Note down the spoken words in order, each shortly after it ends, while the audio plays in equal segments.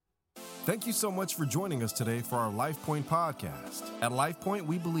Thank you so much for joining us today for our LifePoint podcast. At LifePoint,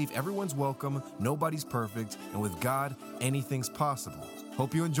 we believe everyone's welcome, nobody's perfect, and with God, anything's possible.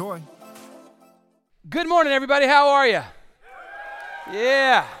 Hope you enjoy. Good morning, everybody. How are you?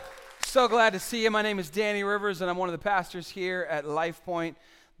 Yeah. So glad to see you. My name is Danny Rivers, and I'm one of the pastors here at LifePoint.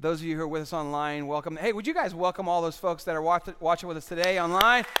 Those of you who are with us online, welcome. Hey, would you guys welcome all those folks that are watching with us today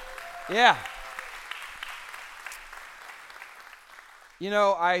online? Yeah. You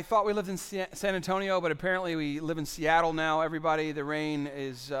know, I thought we lived in San Antonio, but apparently we live in Seattle now, everybody. The rain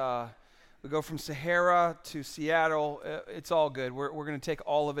is, we go from Sahara to Seattle. It's all good. We're going to take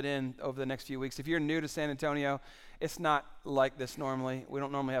all of it in over the next few weeks. If you're new to San Antonio, it's not like this normally. We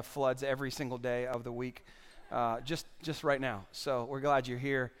don't normally have floods every single day of the week, just right now. So we're glad you're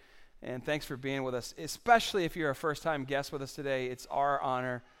here, and thanks for being with us, especially if you're a first-time guest with us today. It's our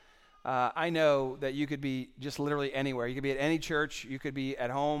honor. I know that you could be just literally anywhere. You could be at any church. You could be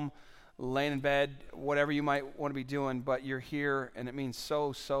at home, laying in bed, whatever you might want to be doing, but you're here, and it means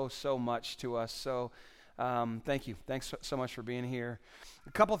so much to us. So thank you. Thanks so much for being here.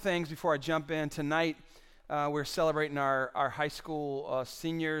 A couple things before I jump in. Tonight, we're celebrating our high school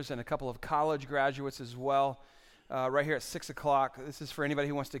seniors and a couple of college graduates as well, right here at 6 o'clock. This is for anybody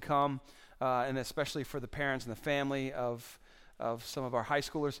who wants to come, and especially for the parents and the family of some of our high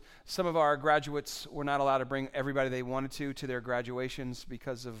schoolers. Some of our graduates were not allowed to bring everybody they wanted to their graduations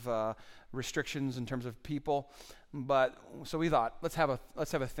because of restrictions in terms of people. But so we thought, let's have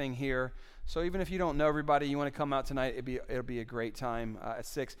a thing here. So even if you don't know everybody, you want to come out tonight, it'll be a great time at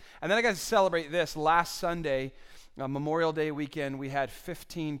 6. And then I got to celebrate this. Last Sunday, Memorial Day weekend, we had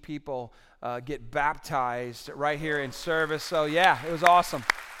 15 people get baptized right here in service. So yeah, it was awesome.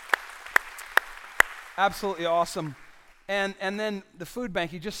 Absolutely awesome. And then the food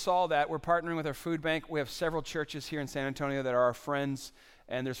bank, you just saw that. We're partnering with our food bank. We have several churches here in San Antonio that are our friends,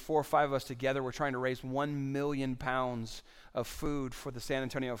 and there's 4 or 5 of us together. We're trying to raise 1 million pounds of food for the San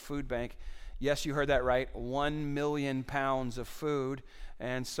Antonio Food Bank. Yes, you heard that right, 1 million pounds of food.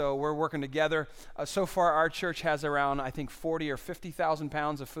 And so we're working together. So far, our church has around, I think, 40 or 50,000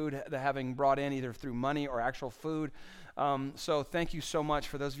 pounds of food that having brought in either through money or actual food. So thank you so much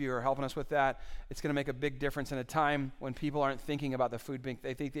for those of you who are helping us with that. It's going to make a big difference in a time when people aren't thinking about the food bank.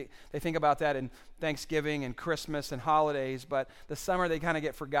 They think about that in Thanksgiving and Christmas and holidays, but the summer they kind of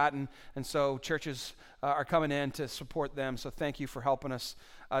get forgotten, and so churches are coming in to support them. So thank you for helping us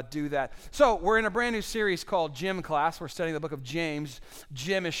do that. So we're in a brand new series called Jim Class. We're studying the book of James.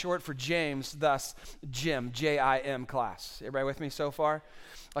 Jim is short for James, thus Jim, J-I-M class. Everybody with me so far?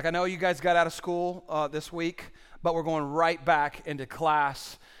 Like, I know you guys got out of school this week, but we're going right back into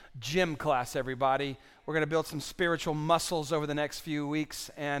class, gym class, everybody. We're going to build some spiritual muscles over the next few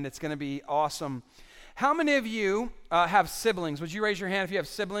weeks, and it's going to be awesome. How many of you have siblings? Would you raise your hand if you have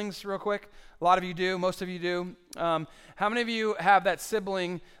siblings real quick? A lot of you do. Most of you do. How many of you have that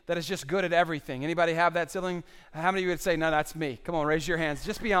sibling that is just good at everything? Anybody have that sibling? How many of you would say, no, that's me? Come on, raise your hands.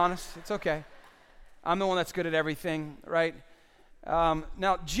 Just be honest. It's okay. I'm the one that's good at everything, right?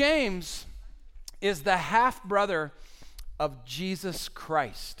 Now, James is the half-brother of Jesus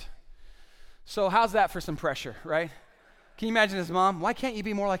Christ. So how's that for some pressure, right? Can you imagine his mom? Why can't you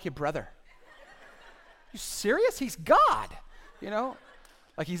be more like your brother? You serious? He's God, you know?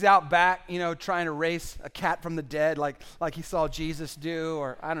 Like he's out back, you know, trying to raise a cat from the dead like he saw Jesus do,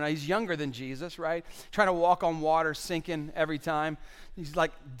 or I don't know, he's younger than Jesus, right? Trying to walk on water, sinking every time. He's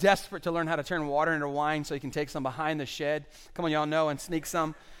like desperate to learn how to turn water into wine so he can take some behind the shed. Come on, y'all know, and sneak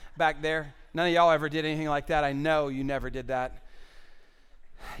some back there. None of y'all ever did anything like that. I know you never did that.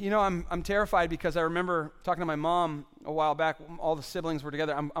 You know, I'm terrified because I remember talking to my mom a while back. All the siblings were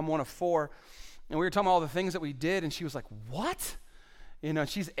together. I'm one of 4. And we were talking about all the things that we did, and she was like, what? You know,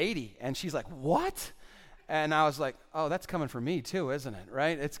 she's 80, and she's like, what? And I was like, oh, that's coming for me too, isn't it,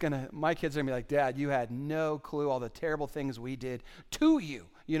 right? My kids are going to be like, Dad, you had no clue all the terrible things we did to you.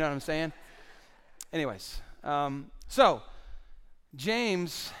 You know what I'm saying? Anyways, so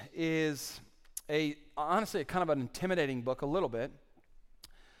James is honestly, kind of an intimidating book a little bit,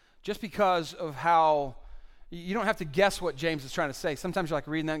 just because of how you don't have to guess what James is trying to say. Sometimes you're like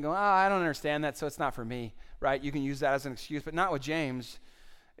reading that and going, I don't understand that, so it's not for me, right? You can use that as an excuse, but not with James.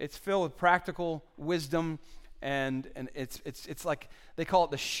 It's filled with practical wisdom, and it's like they call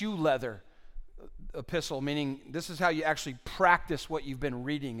it the shoe leather epistle, meaning this is how you actually practice what you've been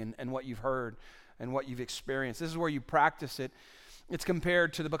reading and what you've heard and what you've experienced. This is where you practice it. It's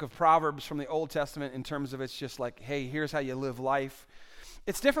compared to the book of Proverbs from the Old Testament in terms of it's just like, hey, here's how you live life.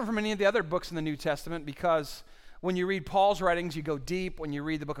 It's different from any of the other books in the New Testament because when you read Paul's writings, you go deep. When you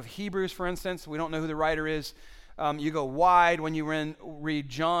read the book of Hebrews, for instance, we don't know who the writer is. You go wide when you read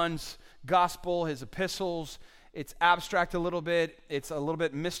John's gospel, his epistles. It's abstract a little bit. It's a little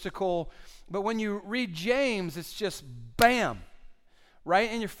bit mystical. But when you read James, it's just bam,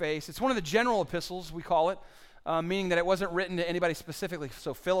 right in your face. It's one of the general epistles, we call it, meaning that it wasn't written to anybody specifically.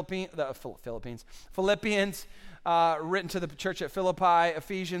 So Philippians, written to the church at Philippi,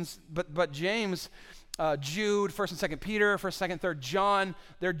 Ephesians, but James, Jude, 1st and 2nd Peter, 1st, 2nd, 3rd John,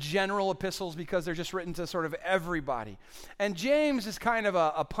 they're general epistles because they're just written to sort of everybody. And James is kind of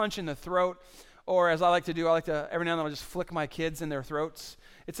a punch in the throat, or as I like to do, every now and then I'll just flick my kids in their throats.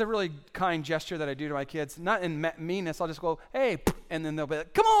 It's a really kind gesture that I do to my kids. Not in meanness, I'll just go, hey, and then they'll be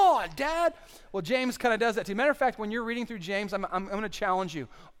like, come on, Dad. Well, James kind of does that too. Matter of fact, when you're reading through James, I'm going to challenge you,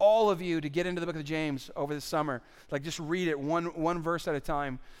 all of you, to get into the book of James over the summer. Like, just read it one verse at a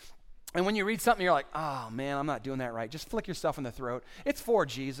time. And when you read something, you're like, oh, man, I'm not doing that right. Just flick yourself in the throat. It's for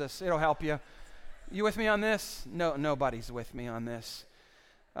Jesus. It'll help you. You with me on this? No, nobody's with me on this.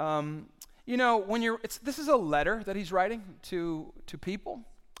 You know, this is a letter that he's writing to people.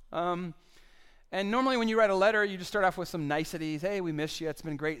 And normally when you write a letter, you just start off with some niceties. Hey, we miss you. It's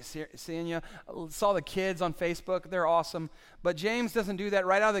been great seeing you. Saw the kids on Facebook. They're awesome. But James doesn't do that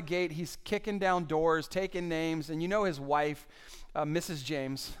right out of the gate. He's kicking down doors, taking names. And you know his wife, Mrs.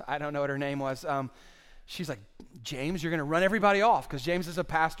 James, I don't know what her name was. She's like, James, you're going to run everybody off because James is a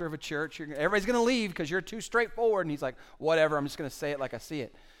pastor of a church. Everybody's going to leave because you're too straightforward. And he's like, whatever, I'm just going to say it like I see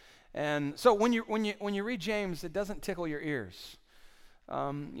it. And so when you read James, it doesn't tickle your ears.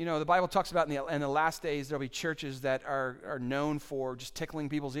 You know, the Bible talks about in the last days there'll be churches that are known for just tickling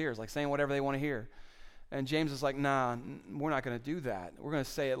people's ears, like saying whatever they want to hear. And James is like, nah, we're not going to do that. We're going to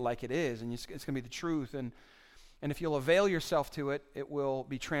say it like it is, and it's going to be the truth. And if you'll avail yourself to it, it will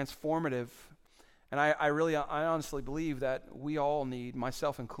be transformative. And I honestly believe that we all need,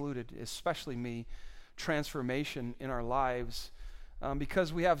 myself included, especially me, transformation in our lives.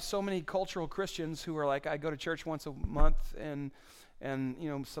 Because we have so many cultural Christians who are like, I go to church once a month and you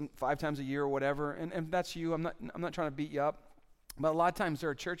know, 5 times a year or whatever. And that's you. I'm not trying to beat you up. But a lot of times there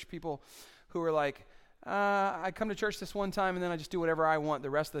are church people who are like, I come to church this one time and then I just do whatever I want the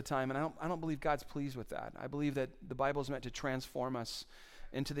rest of the time. And I don't believe God's pleased with that. I believe that the Bible is meant to transform us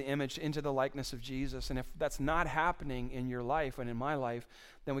into the image, into the likeness of Jesus. And if that's not happening in your life and in my life,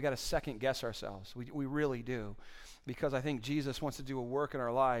 then we got to second guess ourselves. We really do. Because I think Jesus wants to do a work in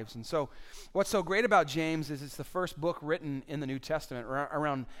our lives. And so what's so great about James is it's the first book written in the New Testament,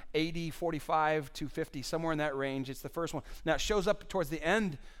 around AD 45 to 50, somewhere in that range. It's the first one. Now, it shows up towards the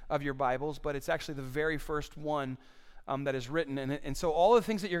end of your Bibles, but it's actually the very first one that is written. And so all of the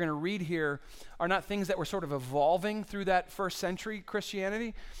things that you're going to read here are not things that were sort of evolving through that first century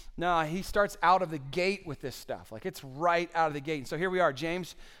Christianity. No, he starts out of the gate with this stuff. Like, it's right out of the gate. And so here we are,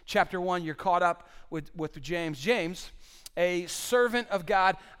 James chapter 1. You're caught up with James. James, a servant of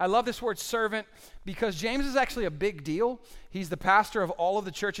God. I love this word servant because James is actually a big deal. He's the pastor of all of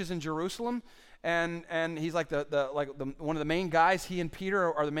the churches in Jerusalem. And he's like one of the main guys. He and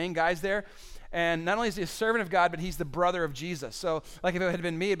Peter are the main guys there. And not only is he a servant of God, but he's the brother of Jesus. So, like, if it had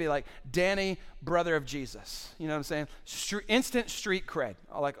been me, it'd be like, Danny, brother of Jesus. You know what I'm saying? Instant street cred.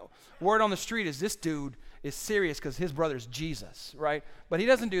 Like, word on the street is this dude is serious because his brother's Jesus, right? But he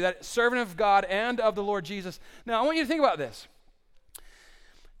doesn't do that. Servant of God and of the Lord Jesus. Now, I want you to think about this.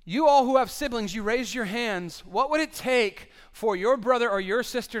 You all who have siblings, you raised your hands. What would it take for your brother or your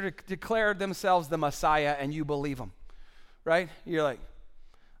sister to declare themselves the Messiah and you believe them? Right? You're like,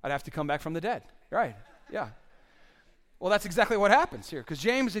 I'd have to come back from the dead. Right, yeah. Well, that's exactly what happens here. Because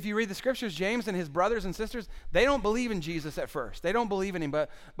James, if you read the scriptures, James and his brothers and sisters, they don't believe in Jesus at first. They don't believe in him. But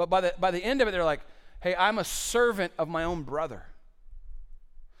by the end of it, they're like, hey, I'm a servant of my own brother.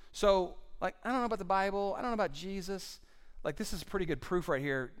 So, like, I don't know about the Bible. I don't know about Jesus. Like, this is pretty good proof right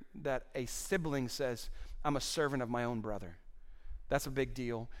here that a sibling says, I'm a servant of my own brother. That's a big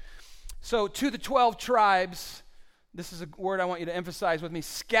deal. So, to the 12 tribes, this is a word I want you to emphasize with me,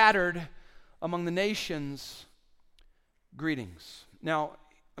 scattered among the nations, greetings. Now,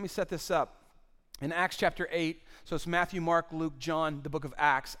 let me set this up. In Acts chapter 8, so it's Matthew, Mark, Luke, John, the book of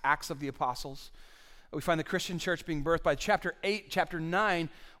Acts, Acts of the Apostles. We find the Christian church being birthed. By chapter 8, chapter 9,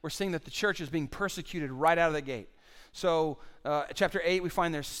 we're seeing that the church is being persecuted right out of the gate. So chapter 8, we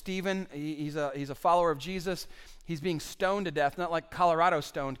find there's Stephen. He's a follower of Jesus. He's being stoned to death, not like Colorado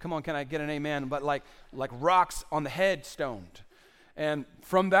stoned. Come on, can I get an amen? But like rocks on the head stoned. And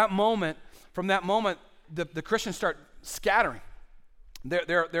from that moment, the Christians start scattering.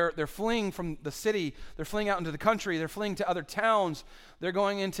 They're fleeing from the city. They're fleeing out into the country. They're fleeing to other towns. They're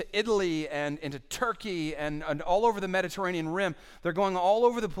going into Italy and into Turkey and all over the Mediterranean rim. They're going all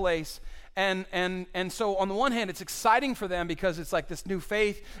over the place. And so on the one hand, it's exciting for them because it's like this new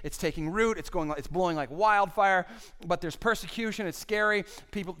faith. It's taking root. It's blowing like wildfire. But there's persecution. It's scary.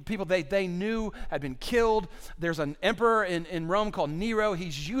 People they knew had been killed. There's an emperor in Rome called Nero.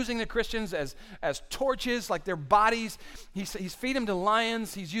 He's using the Christians as torches, like their bodies. He's feeding them to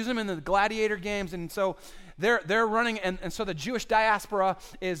lions. He's using them in the gladiator games. And so they're running, and so the Jewish diaspora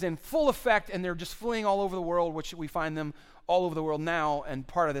is in full effect, and they're just fleeing all over the world, which we find them all over the world now, and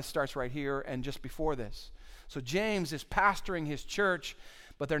part of this starts right here and just before this. So James is pastoring his church,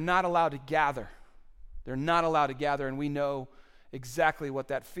 but they're not allowed to gather. They're not allowed to gather, and we know exactly what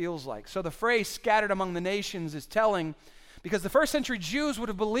that feels like. So the phrase scattered among the nations is telling, because the first century Jews would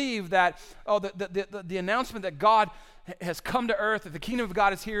have believed that, the announcement that God has come to earth, that the kingdom of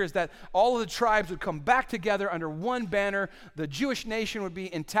God is here, is that all of the tribes would come back together under one banner. The Jewish nation would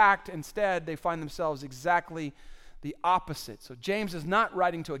be intact. Instead, they find themselves exactly the opposite. So James is not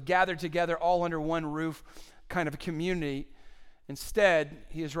writing to a gathered together, all under one roof kind of a community. Instead,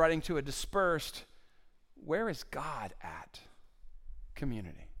 he is writing to a dispersed, where is God at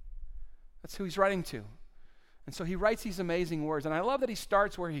community. That's who he's writing to. And so he writes these amazing words. And I love that he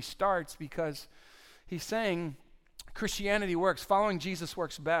starts where he starts, because he's saying Christianity works. Following Jesus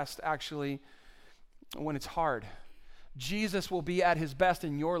works best, actually, when it's hard. Jesus will be at his best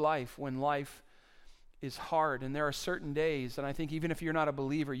in your life when life is hard. And there are certain days, and I think even if you're not a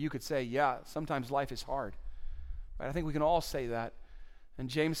believer, you could say, yeah, sometimes life is hard. Right? I think we can all say that. And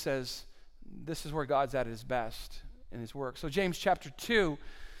James says, this is where God's at his best in his work. So James chapter 2,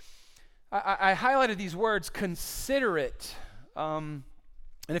 I highlighted these words, consider it. And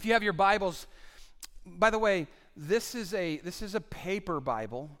if you have your Bibles, by the way, this is a paper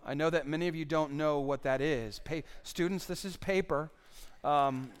Bible. I know that many of you don't know what that is. Students, this is paper.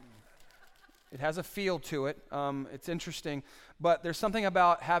 It has a feel to it. It's interesting. But there's something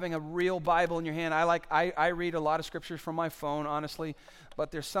about having a real Bible in your hand. I read a lot of scriptures from my phone, honestly.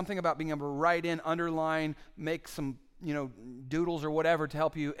 But there's something about being able to write in, underline, make some doodles or whatever to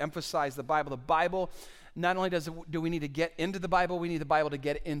help you emphasize the Bible. The Bible, not only do we need to get into the Bible, we need the Bible to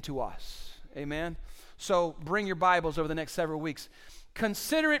get into us. Amen? So bring your Bibles over the next several weeks.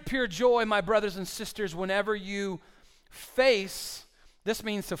 Consider it pure joy, my brothers and sisters, whenever you face, this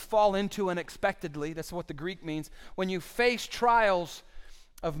means to fall into unexpectedly. That's what the Greek means. When you face trials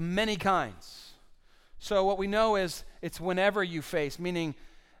of many kinds. So what we know is it's whenever you face, meaning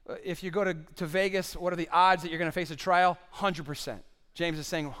if you go to Vegas, what are the odds that you're going to face a trial? 100%. James is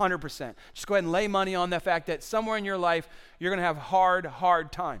saying 100%. Just go ahead and lay money on the fact that somewhere in your life, you're going to have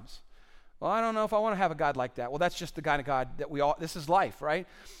hard times. Well, I don't know if I want to have a God like that. Well, that's just the kind of God that this is life, right?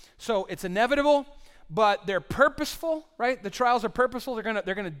 So it's inevitable, but they're purposeful, right? The trials are purposeful. They're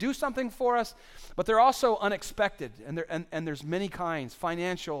going to do something for us, but they're also unexpected, and there's many kinds: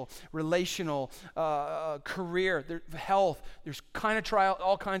 financial, relational, career, health. There's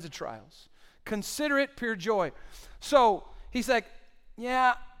all kinds of trials. Consider it pure joy. So he's like,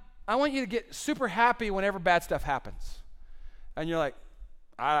 yeah, I want you to get super happy whenever bad stuff happens, and you're like,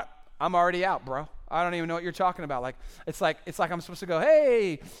 I'm already out, bro. I don't even know what you're talking about. It's like I'm supposed to go,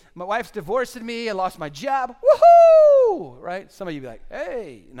 hey, my wife's divorcing me. I lost my job. Woohoo! Right? Some of you be like,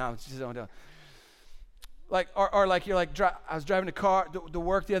 hey. No, it's just don't. I was driving a car to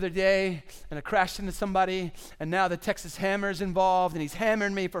work the other day, and I crashed into somebody, and now the Texas Hammer's involved, and he's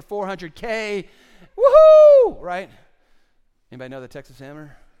hammering me for $400K. Woohoo! Right? Anybody know the Texas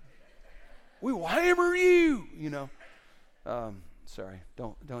Hammer? We will hammer you, Sorry,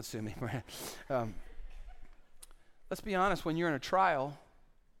 don't sue me. Let's be honest, when you're in a trial,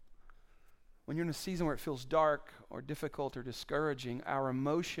 when you're in a season where it feels dark or difficult or discouraging, our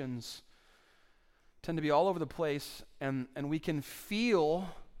emotions tend to be all over the place, and we can feel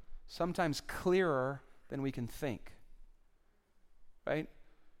sometimes clearer than we can think. Right?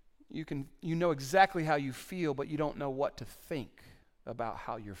 You know exactly how you feel, but you don't know what to think about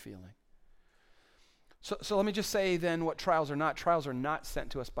how you're feeling. So let me just say then what trials are not. Trials are not sent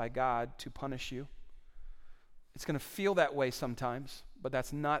to us by God to punish you. It's going to feel that way sometimes, but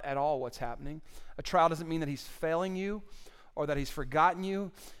that's not at all what's happening. A trial doesn't mean that he's failing you or that he's forgotten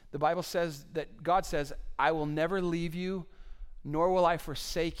you. The Bible says that God says, I will never leave you, nor will I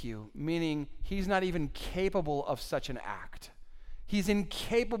forsake you, meaning he's not even capable of such an act. He's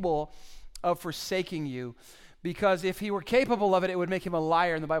incapable of forsaking you. Because if he were capable of it, it would make him a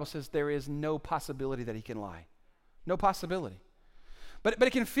liar. And the Bible says there is no possibility that he can lie. No possibility. But it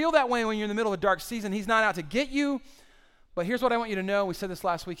can feel that way when you're in the middle of a dark season. He's not out to get you. But here's what I want you to know. We said this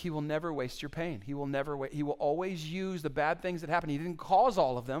last week. He will never waste your pain. He will always use the bad things that happen. He didn't cause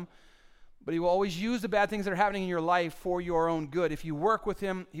all of them, But he will always use the bad things that are happening in your life for your own good. If you work with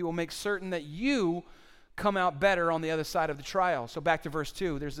him, he will make certain that you come out better on the other side of the trial. So back to verse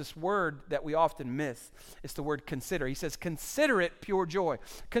 2, there's this word that we often miss. It's the word consider. He says, consider it pure joy.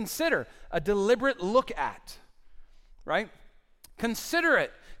 Consider, a deliberate look at, right? Consider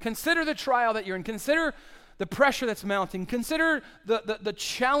it. Consider the trial that you're in. Consider the pressure that's mounting. Consider the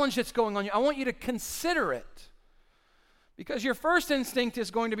challenge that's going on. I want you to consider it. Because your first instinct is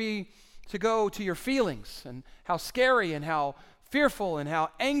going to be to go to your feelings and how scary and how fearful and how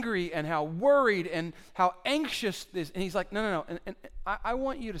angry and how worried and how anxious this. And he's like, no. And I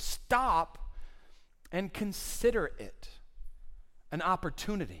want you to stop and consider it an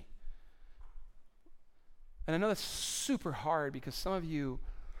opportunity. And I know that's super hard because some of you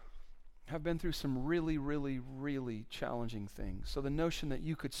have been through some really, really, really challenging things. So the notion that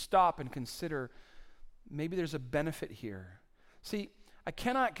you could stop and consider maybe there's a benefit here. See, I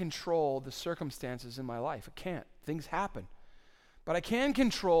cannot control the circumstances in my life. I can't. Things happen. But I can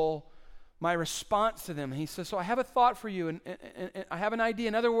control my response to them. And he says, so I have a thought for you, and I have an idea.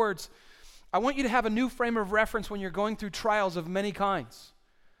 In other words, I want you to have a new frame of reference when you're going through trials of many kinds.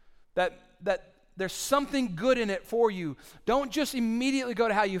 That there's something good in it for you. Don't just immediately go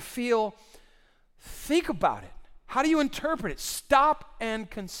to how you feel. Think about it. How do you interpret it? Stop and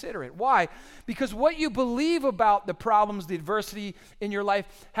consider it. Why? Because what you believe about the problems, the adversity in your life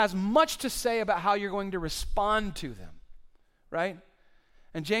has much to say about how you're going to respond to them, right?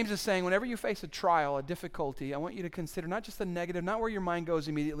 And James is saying, whenever you face a trial, a difficulty, I want you to consider not just the negative, not where your mind goes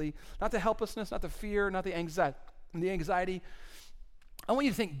immediately, not the helplessness, not the fear, not the anxiety. I want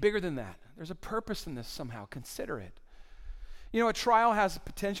you to think bigger than that. There's a purpose in this somehow. Consider it. You know, a trial has the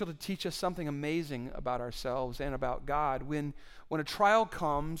potential to teach us something amazing about ourselves and about God. When a trial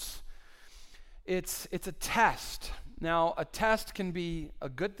comes, it's a test. Now, a test can be a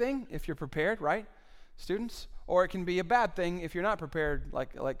good thing if you're prepared, right, students? Or it can be a bad thing if you're not prepared,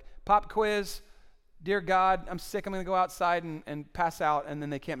 like pop quiz. Dear God, I'm sick. I'm going to go outside and pass out, and then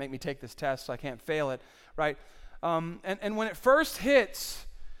they can't make me take this test, so I can't fail it, right? And when it first hits,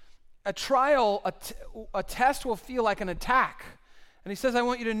 a trial, a test will feel like an attack. And he says, I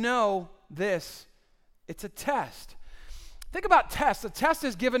want you to know this. It's a test. Think about tests. A test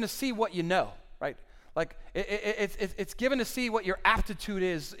is given to see what you know, right? Like it's given to see what your aptitude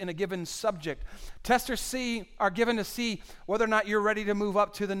is in a given subject. Testers are given to see whether or not you're ready to move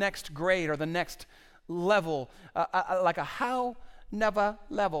up to the next grade or the next level, like a how, never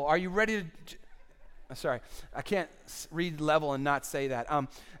level. Are you ready to... Sorry, I can't read level and not say that.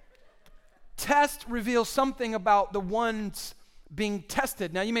 Test reveals something about the ones being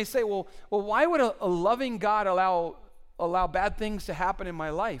tested. Now you may say, well, why would a loving God allow bad things to happen in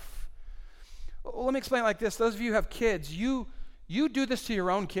my life? Well, let me explain it like this. Those of you who have kids, you do this to your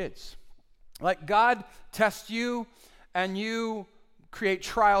own kids. Like God tests you, and you create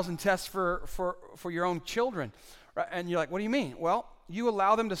trials and tests for your own children. Right? And you're like, what do you mean? Well, you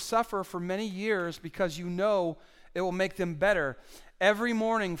allow them to suffer for many years because you know it will make them better. Every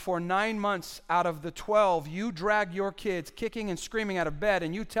morning for 9 months out of the 12, you drag your kids kicking and screaming out of bed,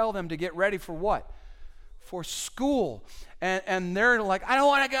 and you tell them to get ready for what? For school. And they're like, I don't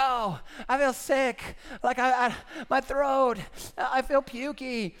want to go. I feel sick. Like my throat. I feel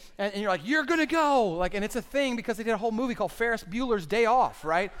pukey. And you're like, you're going to go. Like, and it's a thing because they did a whole movie called Ferris Bueller's Day Off,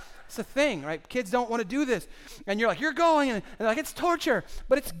 right? It's a thing, right? Kids don't want to do this. And you're like, you're going. And they're like, it's torture,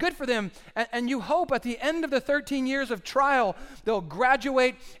 but it's good for them. And you hope at the end of the 13 years of trial, they'll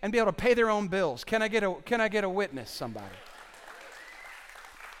graduate and be able to pay their own bills. Can I get a witness, somebody?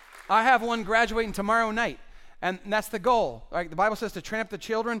 I have one graduating tomorrow night, and that's the goal. Right? The Bible says to train up the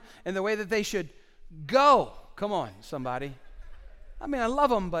children in the way that they should go. Come on, somebody. I mean, I love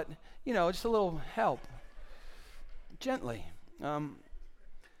them, but, just a little help. Gently.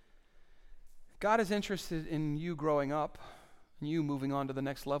 God is interested in you growing up and you moving on to the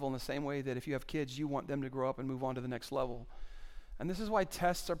next level in the same way that if you have kids, you want them to grow up and move on to the next level. And this is why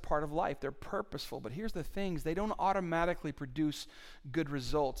tests are part of life. They're purposeful. But here's the things. They don't automatically produce good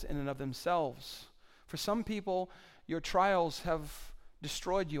results in and of themselves. For some people, your trials have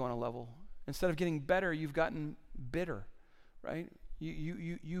destroyed you on a level. Instead of getting better, you've gotten bitter, right?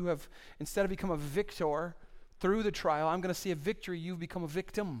 You have, instead of become a victor through the trial, I'm going to see a victory, you've become a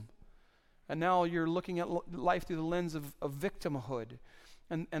victim. And now you're looking at life through the lens of victimhood.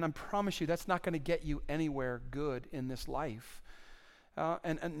 And I promise you, that's not going to get you anywhere good in this life.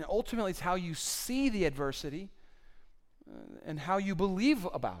 And ultimately, it's how you see the adversity and how you believe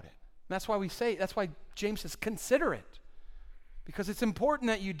about it. And that's why James says, consider it. Because it's important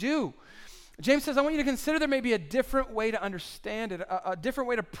that you do. James says, I want you to consider there may be a different way to understand it, a different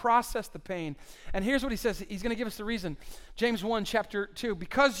way to process the pain. And here's what he says. He's going to give us the reason. James 1, chapter 2,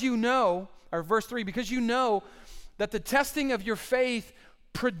 because you know, or verse 3, because you know that the testing of your faith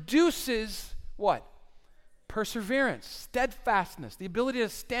produces what? Perseverance, steadfastness, the ability to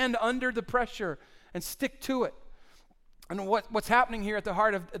stand under the pressure and stick to it. And what's happening here at the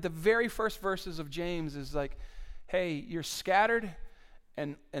heart of the very first verses of James is like, hey, you're scattered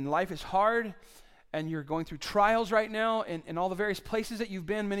and life is hard and you're going through trials right now in all the various places that you've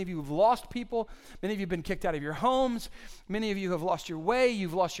been. Many of you have lost people. Many of you have been kicked out of your homes. Many of you have lost your way.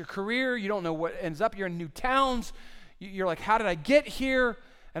 You've lost your career. You don't know what ends up. You're in new towns. You're like, how did I get here?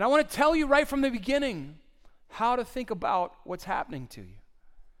 And I want to tell you right from the beginning how to think about what's happening to you.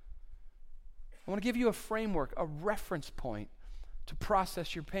 I want to give you a framework, a reference point to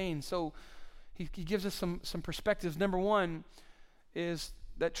process your pain. So he gives us some perspectives. Number one is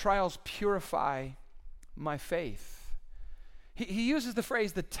that trials purify my faith. He uses the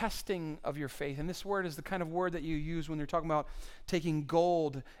phrase, the testing of your faith. And this word is the kind of word that you use when you're talking about taking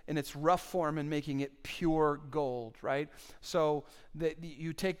gold in its rough form and making it pure gold, right? So that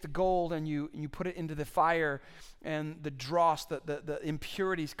you take the gold and you put it into the fire and the dross, the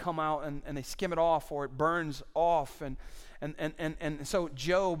impurities come out and they skim it off or it burns off. And so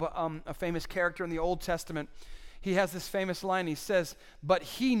Job, a famous character in the Old Testament, he has this famous line. He says, but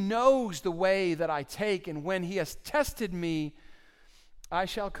he knows the way that I take, and when he has tested me, I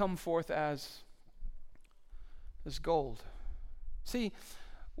shall come forth as gold. See,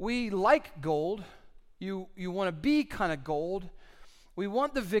 we like gold. You want to be kind of gold. We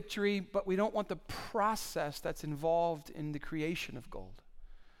want the victory, but we don't want the process that's involved in the creation of gold.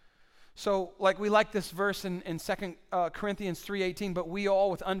 So, like we like this verse in 2 Corinthians 3:18, but we all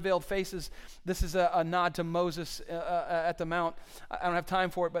with unveiled faces, this is a nod to Moses at the Mount. I don't have time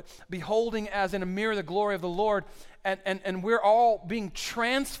for it, but beholding as in a mirror the glory of the Lord, and we're all being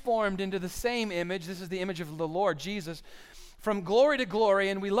transformed into the same image. This is the image of the Lord, Jesus, from glory to glory,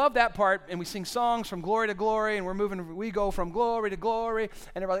 and we love that part, and we sing songs from glory to glory, and we go from glory to glory,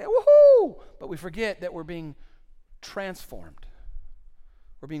 and everybody's like, woohoo! But we forget that we're being transformed.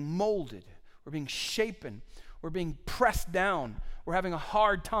 We're being molded. We're being shapen. We're being pressed down. We're having a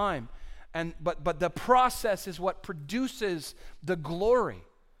hard time. But the process is what produces the glory,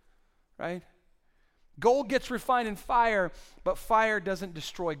 right? Gold gets refined in fire, but fire doesn't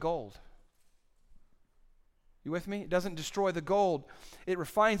destroy gold. You with me? It doesn't destroy the gold. It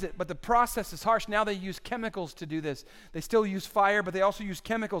refines it, but the process is harsh. Now they use chemicals to do this. They still use fire, but they also use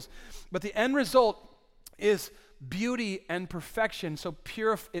chemicals. But the end result is beauty and perfection, so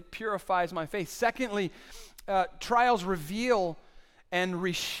it purifies my faith. Secondly, trials reveal and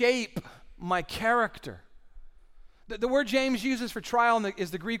reshape my character. The word James uses for trial is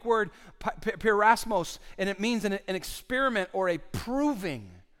the Greek word peirasmos, and it means an experiment or a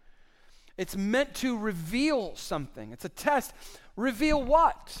proving. It's meant to reveal something. It's a test. Reveal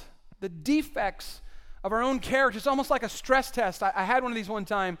what? The defects of our own character. It's almost like a stress test. I had one of these one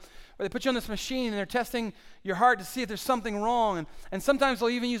time where they put you on this machine and they're testing your heart to see if there's something wrong. And sometimes they'll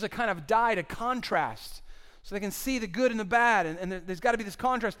even use a kind of dye to contrast so they can see the good and the bad. And there's got to be this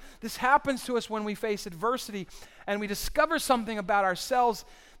contrast. This happens to us when we face adversity and we discover something about ourselves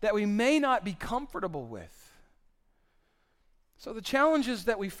that we may not be comfortable with. So the challenges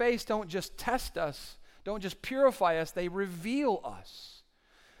that we face don't just test us, don't just purify us, they reveal us.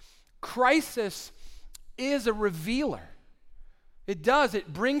 Crisis is a revealer. It does.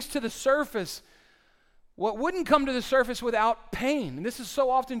 It brings to the surface what wouldn't come to the surface without pain. And this is so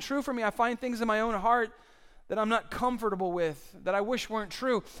often true for me. I find things in my own heart that I'm not comfortable with, that I wish weren't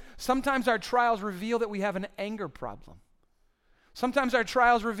true. Sometimes our trials reveal that we have an anger problem. Sometimes our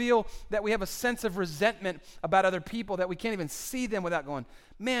trials reveal that we have a sense of resentment about other people, that we can't even see them without going,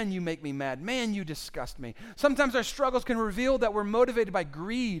 man, you make me mad. Man, you disgust me. Sometimes our struggles can reveal that we're motivated by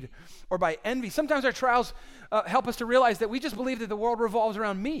greed or by envy. Sometimes our trials help us to realize that we just believe that the world revolves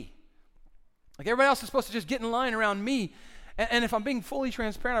around me. Like everybody else is supposed to just get in line around me. And if I'm being fully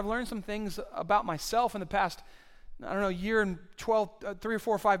transparent, I've learned some things about myself in the past, year and 3 or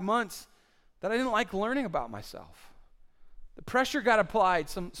 4 or 5 months that I didn't like learning about myself. The pressure got applied,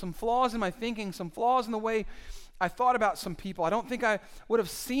 some flaws in my thinking, some flaws in the way I thought about some people. I don't think I would have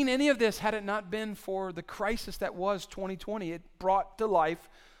seen any of this had it not been for the crisis that was 2020. It brought to life,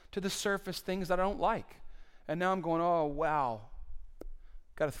 to the surface, things that I don't like. And now I'm going, oh, wow.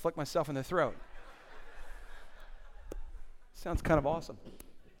 Got to flick myself in the throat. Sounds kind of awesome.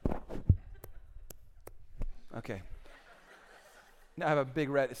 Okay. Now I have a big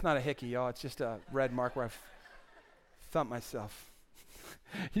red, it's not a hickey, y'all. It's just a red mark where I've thumped myself.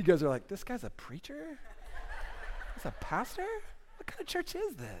 You guys are like, this guy's a preacher? He's a pastor? What kind of church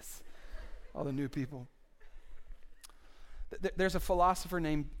is this? All the new people. There's a philosopher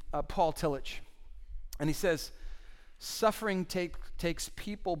named Paul Tillich, and he says, suffering takes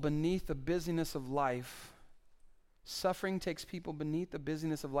people beneath the busyness of life. Suffering takes people beneath the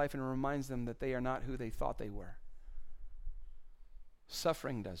busyness of life and reminds them that they are not who they thought they were.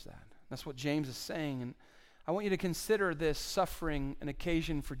 Suffering does that. That's what James is saying. And I want you to consider this suffering an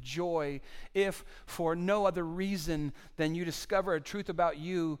occasion for joy, if for no other reason than you discover a truth about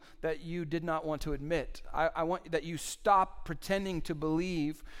you that you did not want to admit. I want that you stop pretending to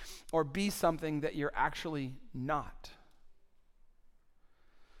believe or be something that you're actually not.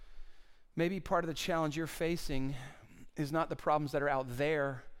 Maybe part of the challenge you're facing is not the problems that are out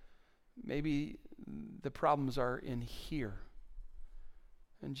there. Maybe the problems are in here.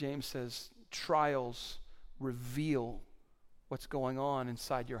 And James says, trials reveal what's going on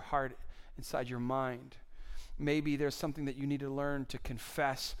inside your heart, inside your mind. Maybe there's something that you need to learn to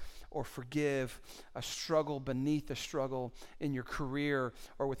confess or forgive, a struggle beneath a struggle in your career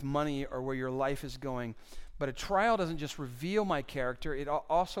or with money or where your life is going. But a trial doesn't just reveal my character, it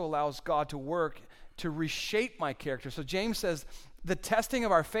also allows God to work to reshape my character. So James says the testing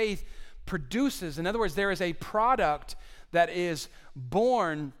of our faith produces, in other words, there is a product that is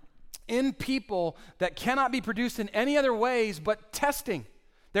born in people that cannot be produced in any other ways but testing.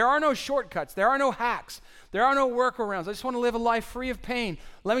 There are no shortcuts. There are no hacks. There are no workarounds. I just want to live a life free of pain.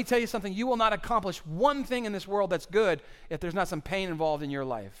 Let me tell you something. You will not accomplish one thing in this world that's good if there's not some pain involved in your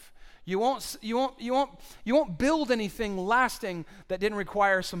life. You won't build anything lasting that didn't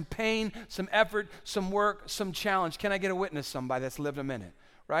require some pain, some effort, some work, some challenge. Can I get a witness, somebody that's lived a minute,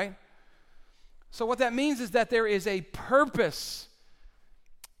 right? So what that means is that there is a purpose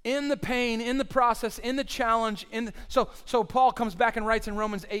in the pain, in the process, in the challenge. So Paul comes back and writes in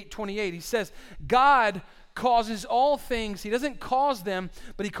Romans 8:28. He says, God causes all things. He doesn't cause them,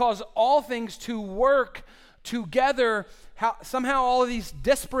 but he causes all things to work together. Somehow all of these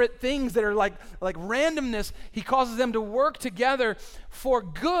disparate things that are like randomness, he causes them to work together for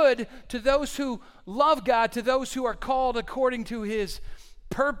good to those who love God, to those who are called according to his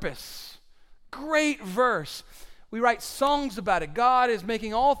purpose. Great verse. We write songs about it. God is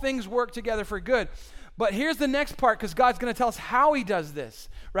making all things work together for good. But here's the next part, because God's going to tell us how he does this,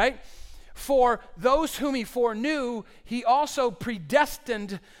 right? For those whom he foreknew, he also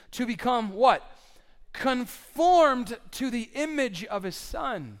predestined to become what? Conformed to the image of his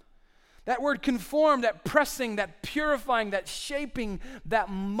Son. That word conform, that pressing, that purifying, that shaping, that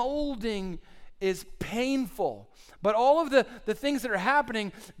molding is painful. But all of the things that are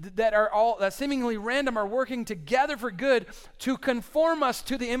happening that seemingly random are working together for good to conform us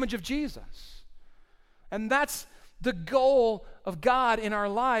to the image of Jesus. And that's the goal of God in our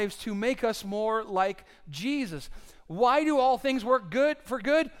lives, to make us more like Jesus. Why do all things work for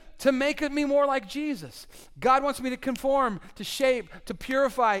good? To make me more like Jesus. God wants me to conform, to shape, to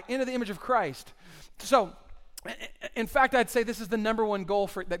purify into the image of Christ. So, in fact, I'd say this is the number one goal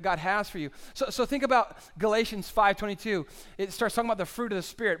that God has for you. So think about Galatians 5:22. It starts talking about the fruit of the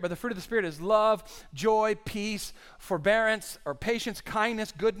Spirit, but the fruit of the Spirit is love, joy, peace, forbearance, or patience,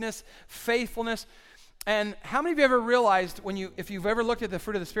 kindness, goodness, faithfulness. And how many of you ever realized if you've ever looked at the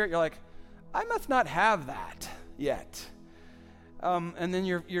fruit of the Spirit, you're like, I must not have that yet. And then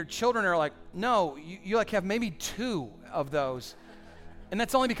your children are like, no, you like have maybe 2 of those. And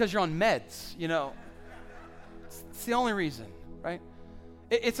that's only because you're on meds, you know. It's the only reason, right?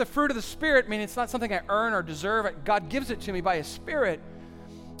 It's a fruit of the Spirit, meaning it's not something I earn or deserve. God gives it to me by his Spirit.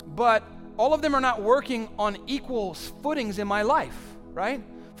 But all of them are not working on equal footings in my life, right?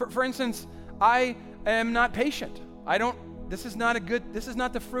 For instance, I am not patient. This is not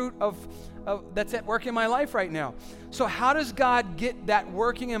the fruit of that's at work in my life right now. So how does God get that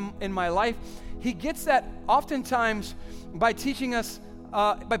working in my life? He gets that oftentimes by teaching us,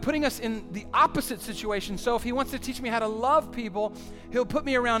 by putting us in the opposite situation. So if he wants to teach me how to love people, he'll put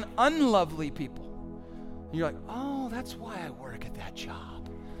me around unlovely people. And you're like, oh, that's why I work at that job.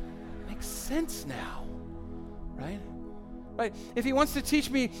 Makes sense now, right? Right? If he wants to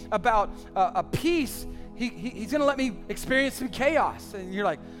teach me about a peace, he's going to let me experience some chaos. And you're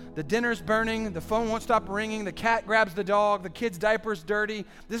like, the dinner's burning, the phone won't stop ringing, the cat grabs the dog, the kid's diaper's dirty.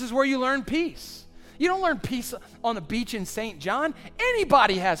 This is where you learn peace. You don't learn peace on the beach in St. John.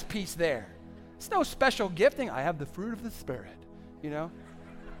 Anybody has peace there. It's no special gifting. I have the fruit of the Spirit, you know.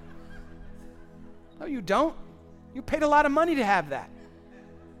 No, you don't. You paid a lot of money to have that.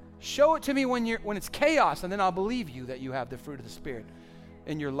 Show it to me when it's chaos, and then I'll believe you that you have the fruit of the Spirit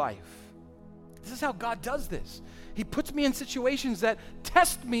in your life. This is how God does this. He puts me in situations that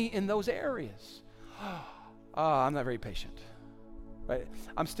test me in those areas. I'm not very patient. Right?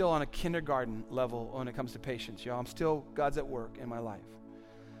 I'm still on a kindergarten level when it comes to patience, y'all. God's at work in my life.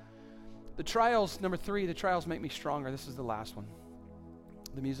 The trials, number 3, the trials make me stronger. This is the last one.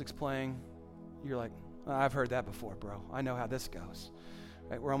 The music's playing. You're like, I've heard that before, bro. I know how this goes.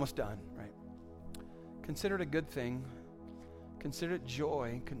 Right? We're almost done, right? Consider it a good thing. Consider it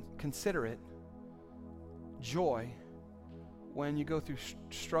joy. Consider it joy when you go through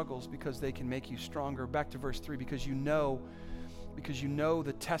struggles, because they can make you stronger. Back to verse 3, because you know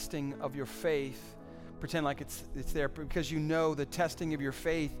the testing of your faith. Pretend like it's there. Because you know the testing of your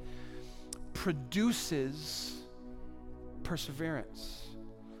faith produces perseverance.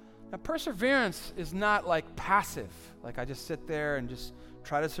 Now, perseverance is not like passive, like I just sit there and just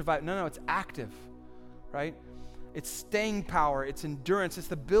try to survive. No, it's active, right? It's staying power, it's endurance, it's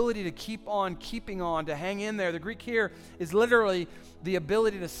the ability to keep on keeping on, to hang in there. The Greek here is literally the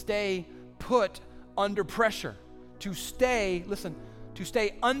ability to stay put under pressure, to stay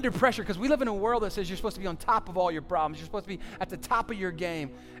under pressure, because we live in a world that says you're supposed to be on top of all your problems. You're supposed to be at the top of your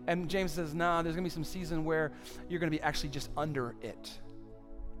game. And James says, there's going to be some season where you're going to be actually just under it,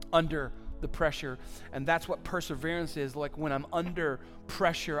 under the pressure. And that's what perseverance is. Like when I'm under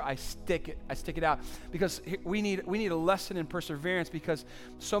pressure, I stick it out. Because we need a lesson in perseverance, because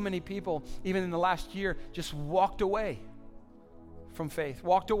so many people, even in the last year, just walked away from faith,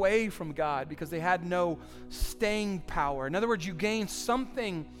 walked away from God because they had no staying power. In other words, you gain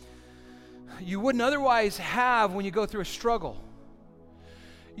something you wouldn't otherwise have when you go through a struggle.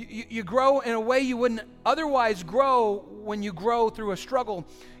 You grow in a way you wouldn't otherwise grow when you grow through a struggle.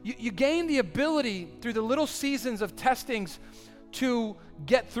 You gain the ability through the little seasons of testings to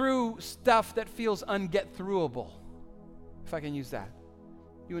get through stuff that feels unget-throughable, if I can use that.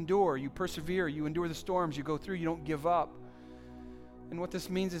 You endure, you persevere, you endure the storms, you go through, you don't give up. And what this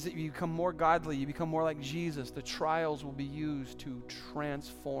means is that you become more godly, you become more like Jesus. The trials will be used to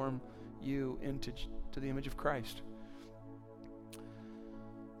transform you into the image of Christ.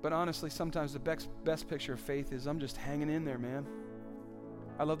 But honestly, sometimes the best picture of faith is I'm just hanging in there, man.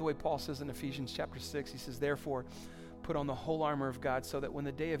 I love the way Paul says in Ephesians chapter 6, he says, therefore, put on the whole armor of God so that when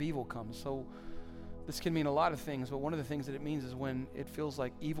the day of evil comes. So this can mean a lot of things, but one of the things that it means is when it feels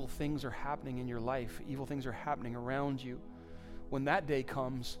like evil things are happening in your life, evil things are happening around you. When that day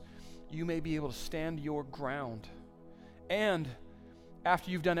comes, you may be able to stand your ground. And after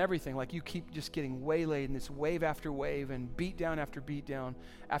you've done everything, like you keep just getting waylaid in this wave after wave and beat down after beat down,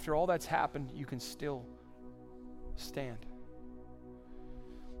 after all that's happened, you can still stand.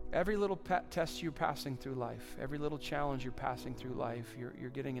 Every little test you're passing through life, every little challenge you're passing through life, you're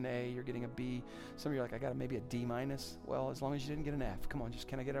getting an A, you're getting a B. Some of you are like, I got maybe a D minus. Well, as long as you didn't get an F. Come on, just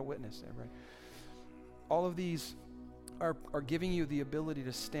can I get a witness there, right? All of these are giving you the ability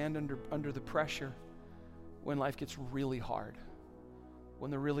to stand under the pressure when life gets really hard, when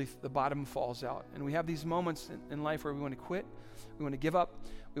the bottom falls out. And we have these moments in life where we want to quit, we want to give up,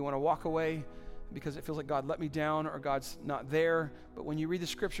 we want to walk away because it feels like God let me down or God's not there. But when you read the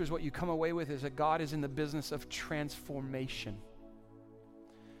scriptures, what you come away with is that God is in the business of transformation.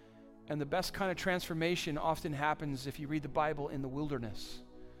 And the best kind of transformation often happens if you read the Bible in the wilderness.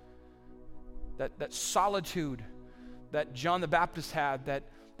 That solitude that John the Baptist had, that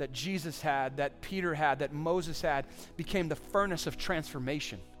Jesus had, that Peter had, that Moses had, became the furnace of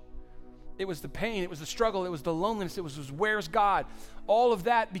transformation. It was the pain, it was the struggle, it was the loneliness, it was where's God? All of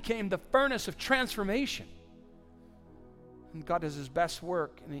that became the furnace of transformation. And God does his best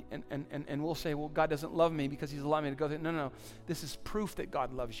work, and we'll say, well, God doesn't love me because he's allowed me to go there. No. This is proof that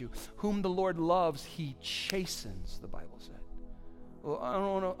God loves you. Whom the Lord loves, he chastens, the Bible said. Well, I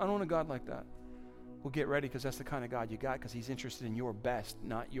don't want a God like that. Well, get ready, because that's the kind of God you got, because he's interested in your best,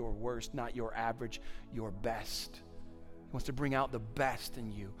 not your worst, not your average, your best. He wants to bring out the best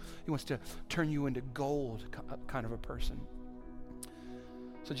in you. He wants to turn you into gold kind of a person.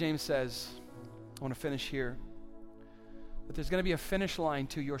 So James says, I want to finish here, that there's going to be a finish line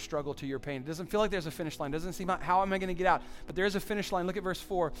to your struggle, to your pain. It doesn't feel like there's a finish line. It doesn't seem like, how am I going to get out? But there is a finish line. Look at verse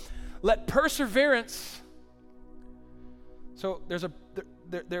 4. Let perseverance, so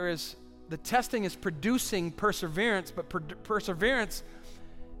there is, the testing is producing perseverance, but perseverance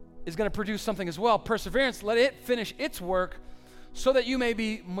is going to produce something as well. Perseverance, let it finish its work so that you may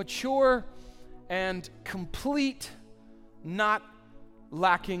be mature and complete, not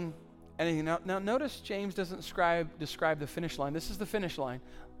lacking anything. Now notice James doesn't describe the finish line. This is the finish line.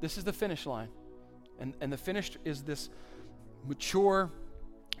 This is the finish line. And the finished is this mature,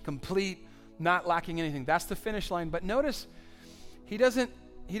 complete, not lacking anything. That's the finish line. But notice he doesn't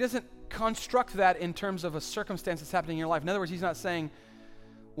construct that in terms of a circumstance that's happening in your life. In other words, he's not saying,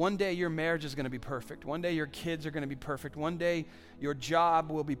 one day your marriage is going to be perfect. One day your kids are going to be perfect. One day your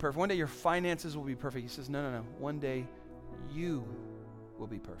job will be perfect. One day your finances will be perfect. He says, no. One day you will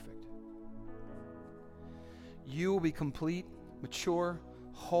be perfect. You will be complete, mature,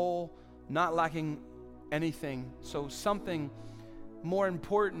 whole, not lacking anything. So something more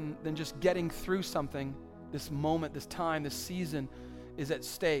important than just getting through something, this moment, this time, this season, is at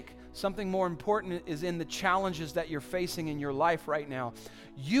stake. Something more important is in the challenges that you're facing in your life right now.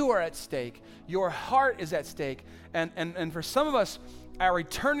 You are at stake. Your heart is at stake. And for some of us, our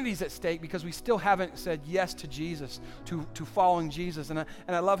eternity is at stake because we still haven't said yes to Jesus, to following Jesus. And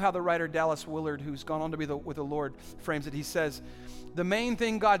I love how the writer Dallas Willard, who's gone on to be with the Lord, frames it. He says, the main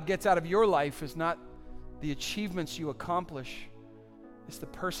thing God gets out of your life is not the achievements you accomplish, it's the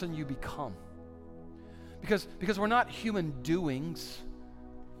person you become. Because we're not human doings,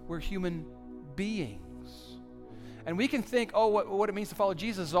 we're human beings. And we can think, what it means to follow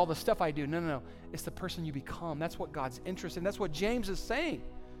Jesus is all the stuff I do. No. It's the person you become. That's what God's interested in. That's what James is saying.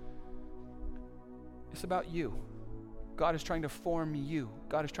 It's about you. God is trying to form you.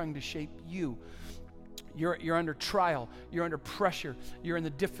 God is trying to shape you. You're under trial. You're under pressure. You're in the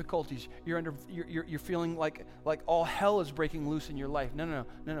difficulties. You're feeling like all hell is breaking loose in your life. No.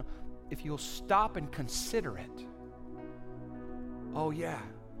 If you'll stop and consider it, oh yeah,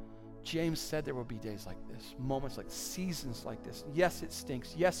 James said there will be days like this, moments like seasons like this. Yes, it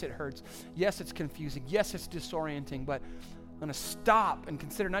stinks. Yes, it hurts. Yes, it's confusing. Yes, it's disorienting, but I'm going to stop and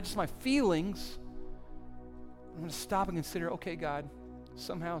consider not just my feelings. I'm going to stop and consider, okay, God,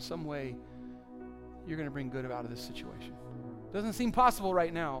 somehow, some way, you're going to bring good out of this situation. Doesn't seem possible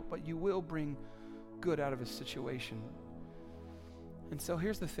right now, but you will bring good out of this situation. And so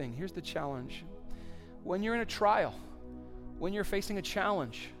here's the thing. Here's the challenge. When you're in a trial, when you're facing a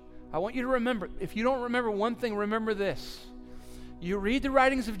challenge, I want you to remember, if you don't remember one thing, remember this. You read the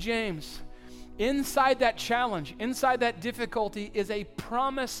writings of James. Inside that challenge, inside that difficulty is a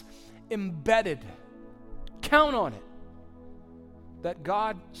promise embedded. Count on it. That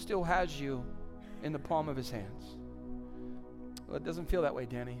God still has you in the palm of his hands. Well, it doesn't feel that way,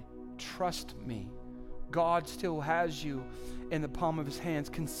 Danny. Trust me. God still has you in the palm of his hands.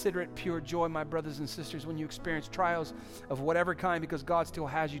 Consider it pure joy, my brothers and sisters, when you experience trials of whatever kind, because God still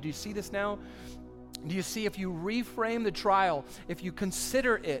has you. Do you see this now? Do you see, if you reframe the trial, if you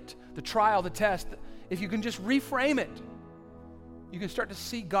consider it, the trial, the test, if you can just reframe it, you can start to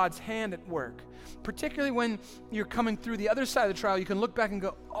see God's hand at work. Particularly when you're coming through the other side of the trial, you can look back and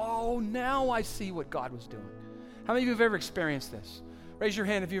go, oh, now I see what God was doing. How many of you have ever experienced this? Raise your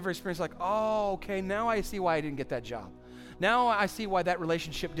hand if you've ever experienced like, oh, okay, now I see why I didn't get that job. Now I see why that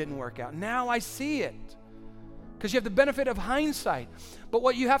relationship didn't work out. Now I see it. Because you have the benefit of hindsight. But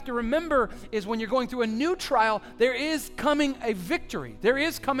what you have to remember is when you're going through a new trial, there is coming a victory. There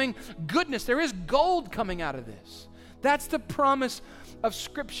is coming goodness. There is gold coming out of this. That's the promise of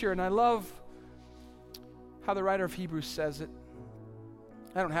Scripture. And I love how the writer of Hebrews says it.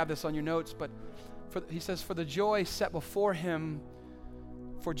 I don't have this on your notes, but he says, for the joy set before him,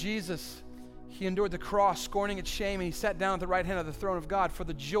 for Jesus, he endured the cross, scorning its shame, and he sat down at the right hand of the throne of God for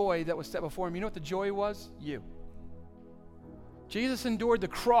the joy that was set before him. You know what the joy was? You. Jesus endured the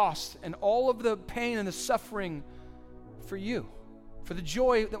cross and all of the pain and the suffering for you, for the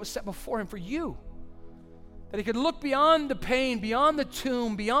joy that was set before him for you. That he could look beyond the pain, beyond the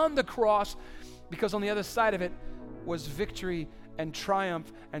tomb, beyond the cross, because on the other side of it was victory and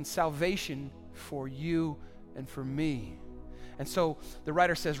triumph and salvation for you and for me. And so the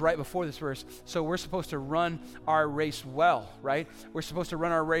writer says right before this verse, so we're supposed to run our race well, right? We're supposed to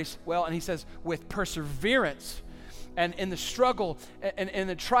run our race well. And he says with perseverance. And in the struggle and in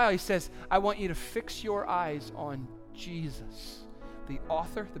the trial, he says, I want you to fix your eyes on Jesus, the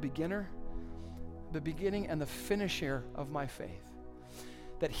author, the beginner, the beginning and the finisher of my faith.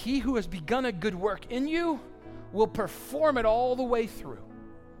 That he who has begun a good work in you will perform it all the way through.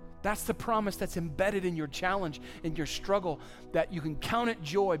 That's the promise that's embedded in your challenge, in your struggle, that you can count it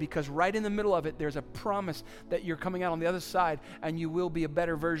joy because right in the middle of it, there's a promise that you're coming out on the other side and you will be a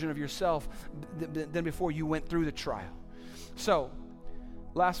better version of yourself than before you went through the trial. So,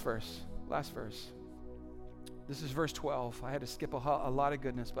 last verse. This is verse 12. I had to skip a lot of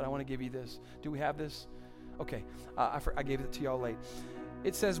goodness, but I want to give you this. Do we have this? Okay, I gave it to y'all late.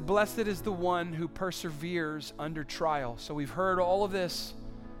 It says, blessed is the one who perseveres under trial. So we've heard all of this.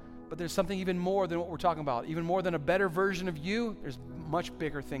 But there's something even more than what we're talking about. Even more than a better version of you, there's much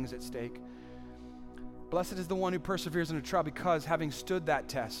bigger things at stake. Blessed is the one who perseveres under trial, because having stood that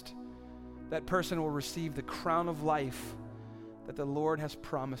test, that person will receive the crown of life that the Lord has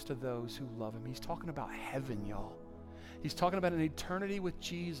promised to those who love him. He's talking about heaven, y'all. He's talking about an eternity with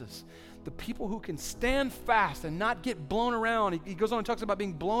Jesus. The people who can stand fast and not get blown around. He goes on and talks about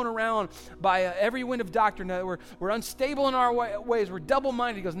being blown around by every wind of doctrine. We're unstable in our ways. We're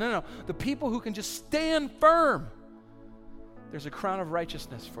double-minded. He goes, no. The people who can just stand firm, there's a crown of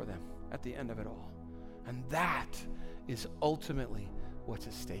righteousness for them at the end of it all. And that is ultimately what's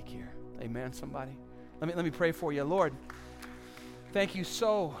at stake here. Amen, somebody? Let me pray for you. Lord, thank you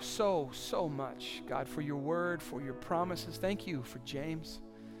so much, God, for your word, for your promises. Thank you for James.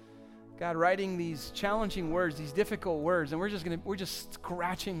 God, writing these challenging words, these difficult words, and we're just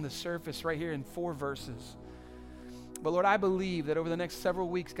scratching the surface right here in 4 verses. But Lord, I believe that over the next several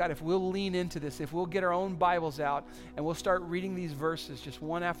weeks, God, if we'll lean into this, if we'll get our own Bibles out and we'll start reading these verses just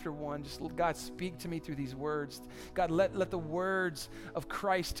one after one, just God, speak to me through these words. God, let the words of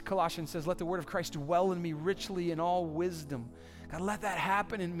Christ, Colossians says, let the word of Christ dwell in me richly in all wisdom. God, let that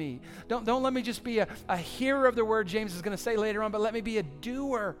happen in me. Don't let me just be a hearer of the word, James is going to say later on, but let me be a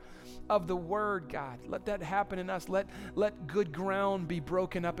doer of the word, God. Let that happen in us. Let good ground be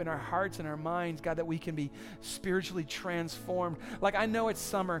broken up in our hearts and our minds, God, that we can be spiritually transformed. Like, I know it's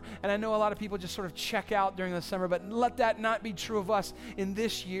summer, and I know a lot of people just sort of check out during the summer, but let that not be true of us in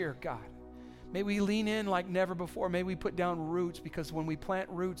this year, God. May we lean in like never before. May we put down roots, because when we plant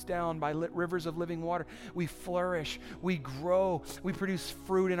roots down by rivers of living water, we flourish, we grow, we produce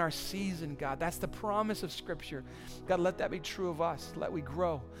fruit in our season, God. That's the promise of Scripture. God, let that be true of us. Let we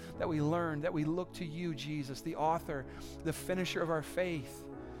grow, that we learn, that we look to you, Jesus, the author, the finisher of our faith.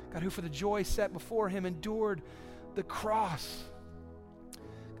 God, who for the joy set before him endured the cross.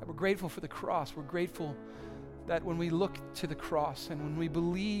 God, we're grateful for the cross. We're grateful that when we look to the cross and when we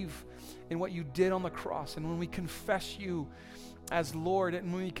believe in what you did on the cross, and when we confess you as Lord,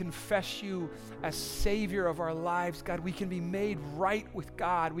 and when we confess you as Savior of our lives, God, we can be made right with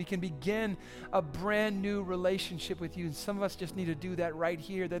God. We can begin a brand new relationship with you. And some of us just need to do that right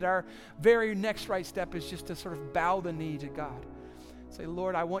here, that our very next right step is just to sort of bow the knee to God. Say,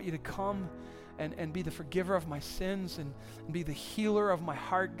 Lord, I want you to come and be the forgiver of my sins, and be the healer of my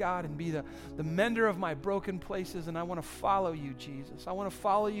heart, God, and be the mender of my broken places. And I want to follow you, Jesus. I want to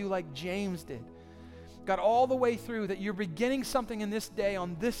follow you like James did. God, all the way through, that you're beginning something in this day,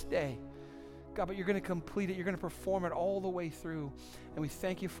 on this day, God, but you're going to complete it. You're going to perform it all the way through. And we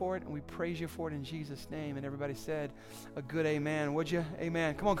thank you for it, and we praise you for it in Jesus' name. And everybody said a good amen, would you?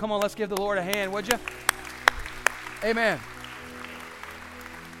 Amen. Come on, let's give the Lord a hand, would you? Amen.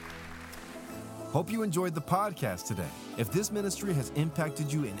 Hope you enjoyed the podcast today. If this ministry has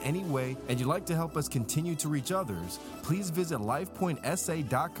impacted you in any way and you'd like to help us continue to reach others, please visit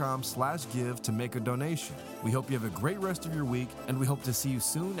lifepointsa.com/give to make a donation. We hope you have a great rest of your week, and we hope to see you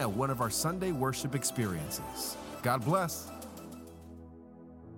soon at one of our Sunday worship experiences. God bless.